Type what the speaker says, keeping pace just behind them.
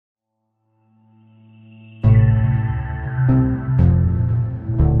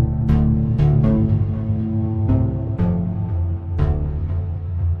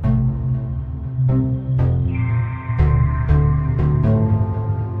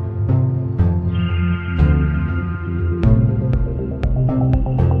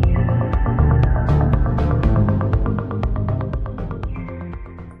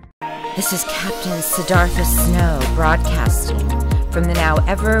This is Captain Siddhartha Snow broadcasting from the now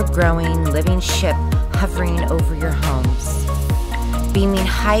ever-growing living ship hovering over your homes, beaming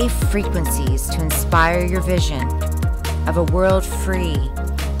high frequencies to inspire your vision of a world free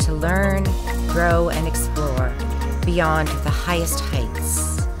to learn, grow, and explore beyond the highest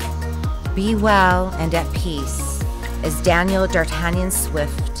heights. Be well and at peace as Daniel D'Artagnan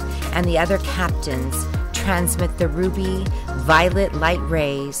Swift and the other captains transmit the ruby violet light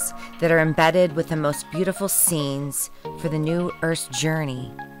rays that are embedded with the most beautiful scenes for the new Earth's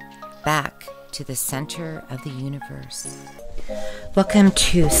journey back to the center of the universe. Welcome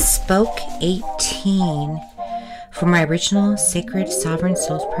to Spoke 18 for my original Sacred Sovereign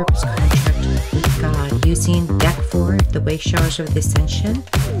Soul's Purpose contract with God using Deck 4, The Way Showers of the Ascension.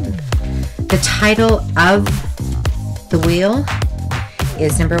 The title of the wheel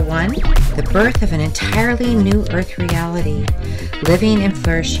is number 1, The Birth of an Entirely New Earth Reality, Living and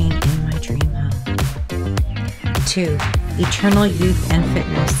Flourishing in My Dream Home. 2, Eternal Youth and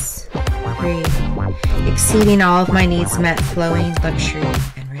Fitness. 3, Exceeding All of My Needs Met, Flowing, Luxury,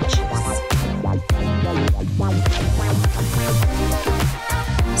 and Riches.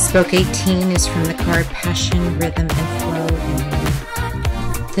 Spoke 18 is from the card Passion, Rhythm, and Flow in You.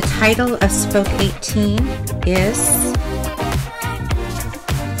 The title of Spoke 18 is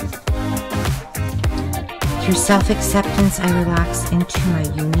Through self-acceptance, I relax into my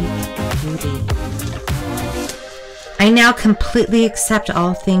unique beauty. I now completely accept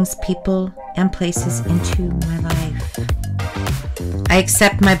all things, people, and places into my life. I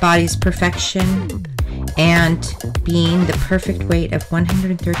accept my body's perfection and being the perfect weight of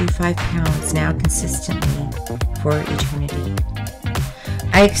 135 pounds now consistently for eternity.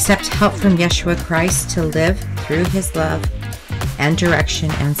 I accept help from Yeshua Christ to live through his love and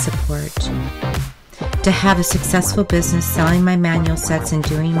direction and support. To have a successful business selling my manual sets and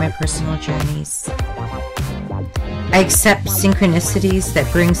doing my personal journeys. I accept synchronicities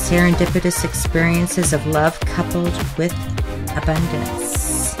that bring serendipitous experiences of love coupled with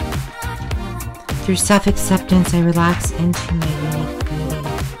abundance. Through self-acceptance, I relax into my unique beauty.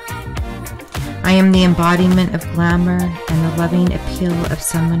 I am the embodiment of glamour and the loving appeal of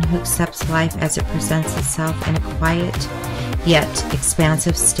someone who accepts life as it presents itself in a quiet yet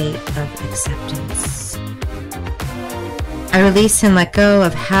expansive state of acceptance. I release and let go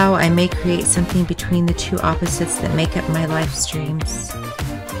of how I may create something between the two opposites that make up my life streams.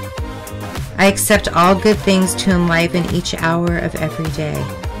 I accept all good things to enliven each hour of every day.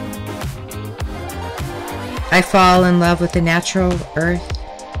 I fall in love with the natural earth,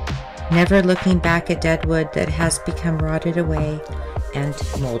 never looking back at dead wood that has become rotted away and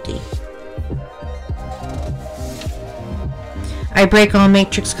moldy. I break all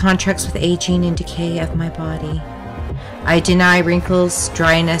matrix contracts with aging and decay of my body. I deny wrinkles,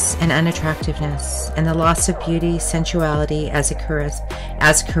 dryness, and unattractiveness, and the loss of beauty, sensuality as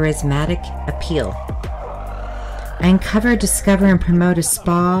charismatic appeal. I uncover, discover, and promote a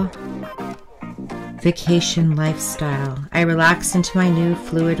spa vacation lifestyle. I relax into my new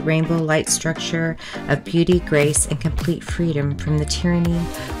fluid rainbow light structure of beauty, grace, and complete freedom from the tyranny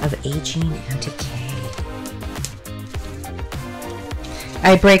of aging and decay.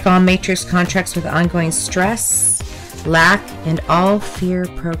 I break all matrix contracts with ongoing stress, lack, and all fear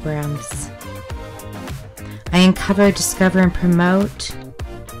programs. I uncover, discover, and promote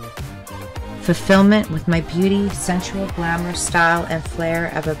fulfillment with my beauty, sensual glamour, style, and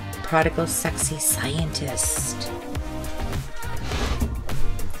flair of a prodigal, sexy scientist.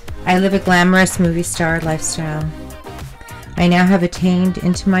 I live a glamorous movie star lifestyle. I now have attained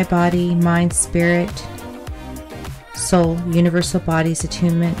into my body, mind, spirit, soul, universal body's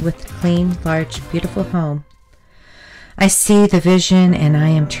attunement with clean, large, beautiful home. I see the vision and I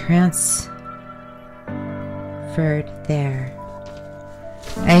am transferred there.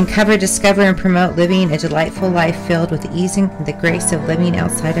 I uncover, discover, and promote living a delightful life filled with ease and the grace of living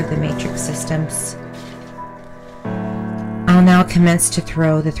outside of the matrix systems. I'll now commence to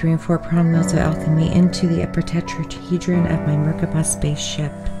throw the 3 and 4 prong wheels of alchemy into the upper tetrahedron of my Merkaba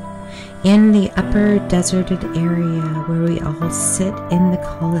spaceship. In the upper deserted area where we all sit in the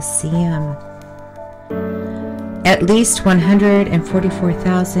Colosseum. At least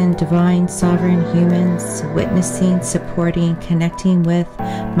 144,000 divine sovereign humans witnessing, supporting, connecting with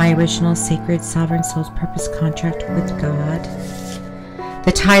my original Sacred Sovereign Soul's Purpose contract with God.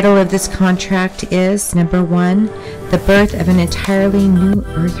 The title of this contract is, number 1, The Birth of an Entirely New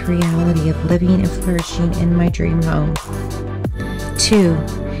Earth Reality of Living and Flourishing in My Dream Home. 2,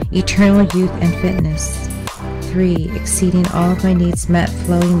 Eternal Youth and Fitness. 3, Exceeding All of My Needs Met,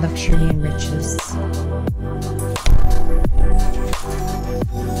 Flowing, Luxury, and Riches.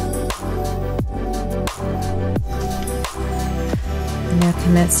 now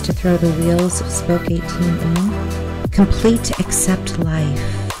commence to throw the wheels of spoke 18 in. Complete, accept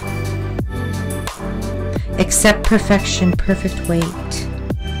life. Accept perfection, perfect weight.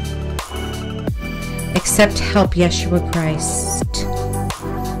 Accept help, Yeshua Christ.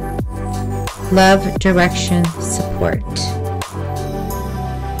 Love, direction, support.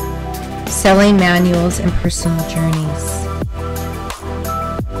 Selling manuals and personal journeys.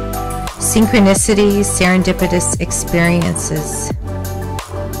 Synchronicities, serendipitous experiences.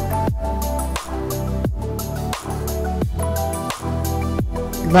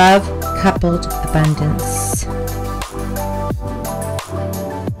 Love, coupled abundance.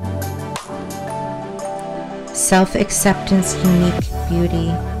 Self-acceptance, unique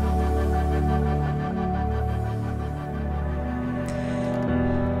beauty.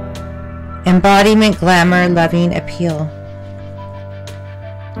 Embodiment, glamour, loving appeal.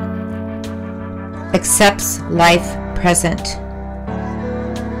 Accepts life present.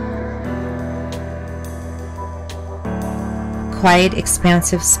 Quiet,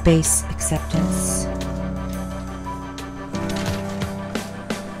 expansive space acceptance.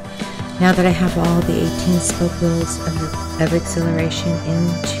 Now that I have all the 18 spoke wheels of exhilaration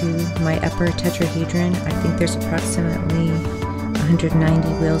into my upper tetrahedron, I think there's approximately 190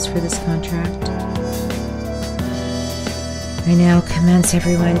 wheels for this contract. I now commence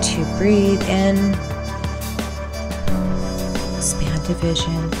everyone to breathe in, expand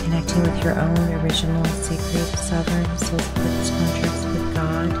division, connecting with your own original, sacred, sovereign, soul's purpose contracts with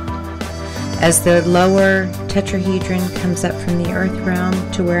God. As the lower tetrahedron comes up from the earth realm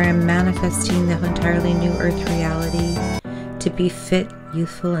to where I'm manifesting the entirely new earth reality to be fit,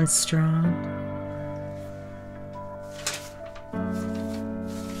 youthful, and strong.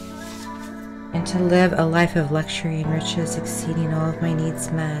 And to live a life of luxury and riches exceeding all of my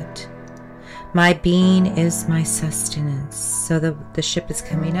needs met. My being is my sustenance. So the ship is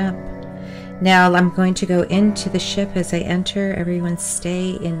coming up. Now I'm going to go into the ship. As I enter, everyone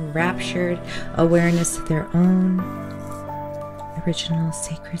stay in enraptured awareness of their own original,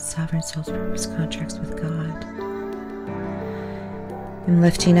 sacred, sovereign, soul's purpose contracts with God. I'm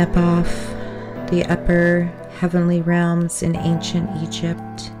lifting up off the upper heavenly realms in ancient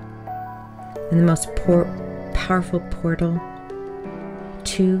Egypt, and the most powerful portal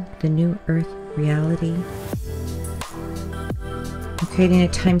to the new earth reality. I'm creating a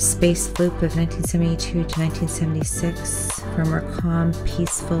time-space loop of 1972 to 1976 for a more calm,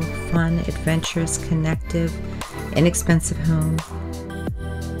 peaceful, fun, adventurous, connective, inexpensive home.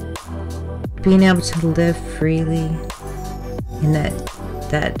 Being able to live freely in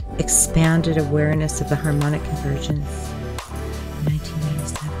that expanded awareness of the harmonic convergence.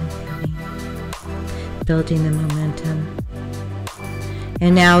 1997, building the momentum.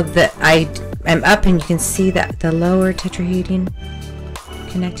 And now that I'm up, and you can see that the lower tetrahedron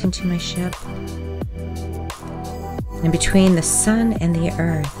connecting to my ship. And between the sun and the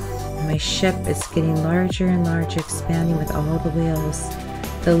earth, my ship is getting larger and larger, expanding with all the wheels.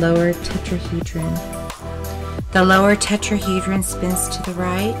 The lower tetrahedron. The lower tetrahedron spins to the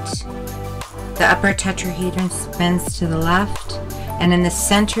right. The upper tetrahedron spins to the left. And in the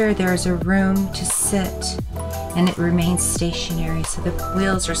center, there is a room to sit. And it remains stationary. So the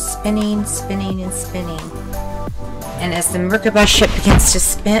wheels are spinning, spinning, and spinning. And as the Merkaba ship begins to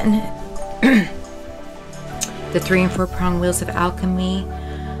spin, the 3 and 4 prong wheels of alchemy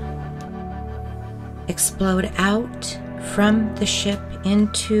explode out from the ship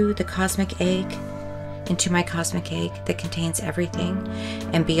into the cosmic egg, into my cosmic egg that contains everything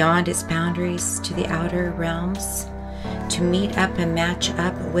and beyond its boundaries to the outer realms, to meet up and match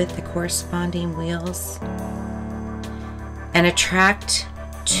up with the corresponding wheels and attract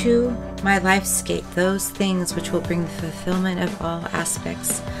to my lifescape those things which will bring the fulfillment of all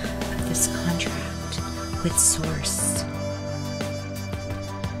aspects of this contract with Source.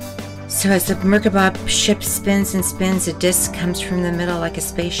 So as the Merkaba ship spins and spins, a disc comes from the middle like a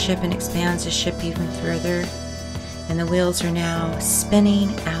spaceship and expands the ship even further. And the wheels are now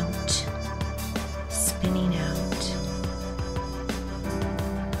spinning out, spinning out.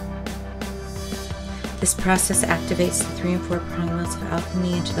 This process activates the 3 and 4 prong wheels of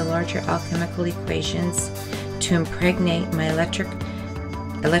alchemy into the larger alchemical equations to impregnate my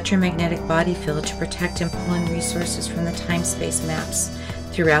electromagnetic body field to protect and pull in resources from the time-space maps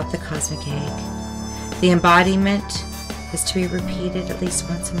throughout the cosmic egg. The embodiment is to be repeated at least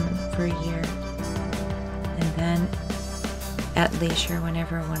once a month for a year, and then at leisure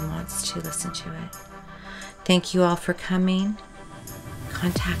whenever one wants to listen to it. Thank you all for coming.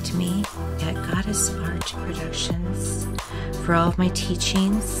 Contact me at Goddess Art Productions for all of my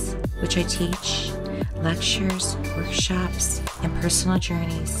teachings, which I teach, lectures, workshops, and personal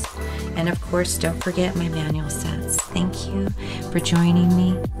journeys. And of course, don't forget my manual sets. Thank you for joining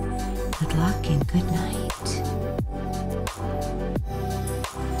me. Good luck and good night.